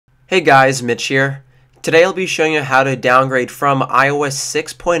Hey guys, Mitch here. Today I'll be showing you how to downgrade from iOS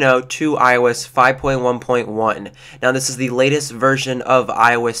 6.0 to iOS 5.1.1. Now this is the latest version of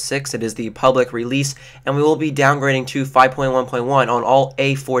iOS 6, it is the public release, and we will be downgrading to 5.1.1 on all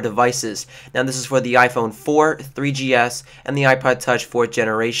A4 devices. Now this is for the iPhone 4, 3GS, and the iPod Touch 4th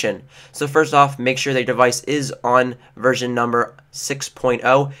generation. So first off, make sure that your device is on version number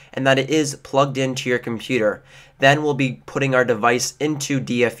 6.0 and that it is plugged into your computer. Then we'll be putting our device into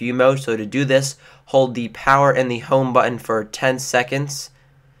DFU mode. So to do this, hold the power and the home button for 10 seconds.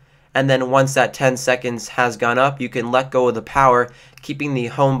 And then once that 10 seconds has gone up, you can let go of the power, keeping the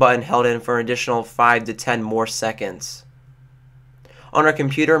home button held in for an additional 5 to 10 more seconds. On our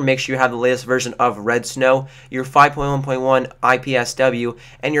computer, make sure you have the latest version of Red Snow, your 5.1.1 IPSW,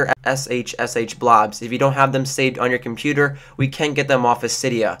 and your SHSH blobs. If you don't have them saved on your computer, we can get them off of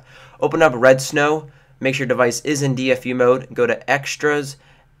Cydia. Open up Red Snow, make sure your device is in DFU mode, go to Extras,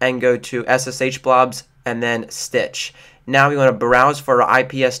 and go to SSH blobs, and then Stitch. Now we want to browse for our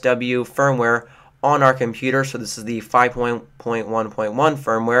IPSW firmware on our computer, so this is the 5.1.1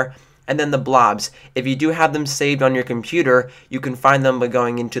 firmware. And then the blobs. If you do have them saved on your computer, you can find them by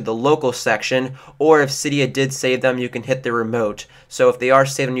going into the local section, or if Cydia did save them, you can hit the remote. So if they are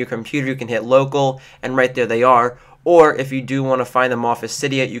saved on your computer, you can hit local, and right there they are. Or if you do want to find them off of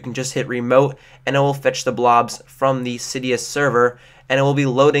Cydia, you can just hit remote, and it will fetch the blobs from the Cydia server, and it will be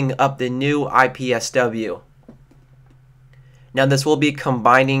loading up the new IPSW. Now this will be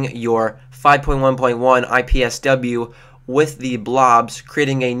combining your 5.1.1 IPSW with the blobs,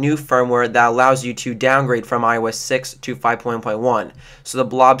 creating a new firmware that allows you to downgrade from iOS 6 to 5.1.1. So the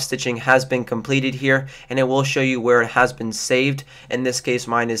blob stitching has been completed here, and it will show you where it has been saved. In this case,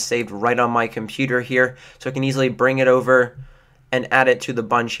 mine is saved right on my computer here, so I can easily bring it over and add it to the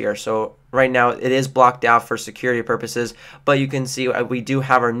bunch here. So right now it is blocked out for security purposes, but you can see we do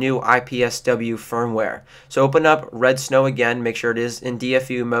have our new IPSW firmware. So open up Red Snow again, make sure it is in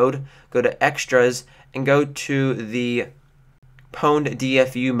DFU mode, go to Extras, and go to the pwned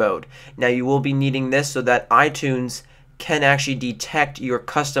DFU mode. Now you will be needing this so that iTunes can actually detect your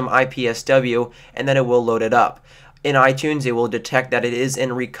custom IPSW, and then it will load it up. In iTunes, it will detect that it is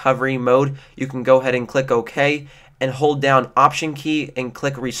in recovery mode. You can go ahead and click OK and hold down Option key and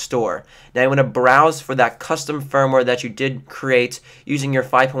click Restore. Now you want to browse for that custom firmware that you did create using your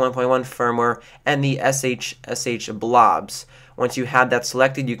 5.1.1 firmware and the SHSH blobs. Once you have that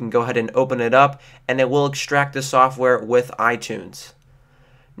selected, you can go ahead and open it up, and it will extract the software with iTunes.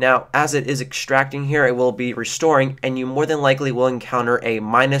 Now, as it is extracting here, it will be restoring, and you more than likely will encounter a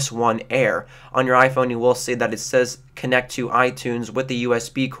 -1 error. On your iPhone, you will see that it says connect to iTunes with the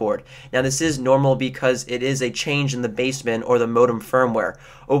USB cord. Now, this is normal because it is a change in the baseband or the modem firmware.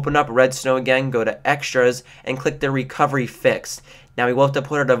 Open up Red Snow again, go to Extras, and click the Recovery Fix. Now we will have to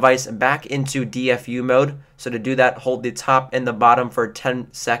put our device back into DFU mode. So to do that, hold the top and the bottom for 10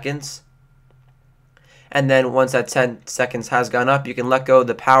 seconds. And then once that 10 seconds has gone up, you can let go of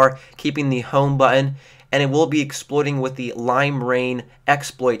the power, keeping the home button, and it will be exploiting with the Lime Rain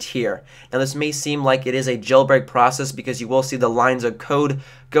exploit here. Now this may seem like it is a jailbreak process because you will see the lines of code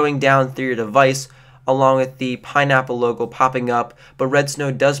going down through your device along with the pineapple logo popping up, but Red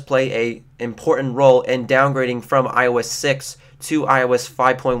Snow does play an important role in downgrading from iOS 6 to iOS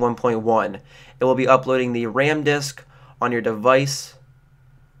 5.1.1. It will be uploading the RAM disk on your device,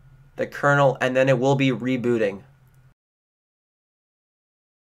 the kernel, and then it will be rebooting.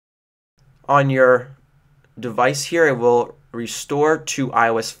 On your device here, it will restore to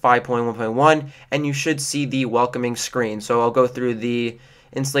iOS 5.1.1, and you should see the welcoming screen. So I'll go through the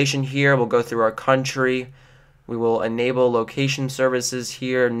installation here, we'll go through our country, we will enable location services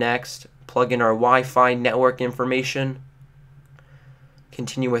here next, plug in our Wi-Fi network information,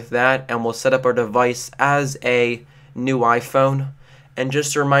 continue with that, and we'll set up our device as a new iPhone. And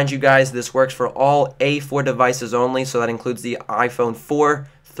just to remind you guys, this works for all A4 devices only, so that includes the iPhone 4,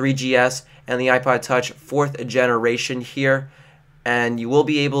 3GS, and the iPod Touch 4th generation here. And you will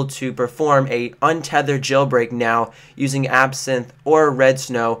be able to perform a untethered jailbreak now using Absinthe or Red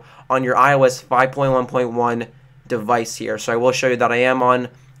Snow on your iOS 5.1.1 device here. So I will show you that I am on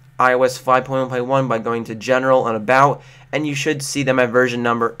iOS 5.1.1 by going to General and About, and you should see that my version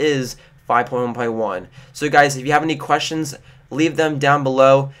number is 5.1.1. So guys, if you have any questions, leave them down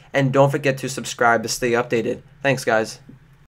below, and don't forget to subscribe to stay updated. Thanks guys.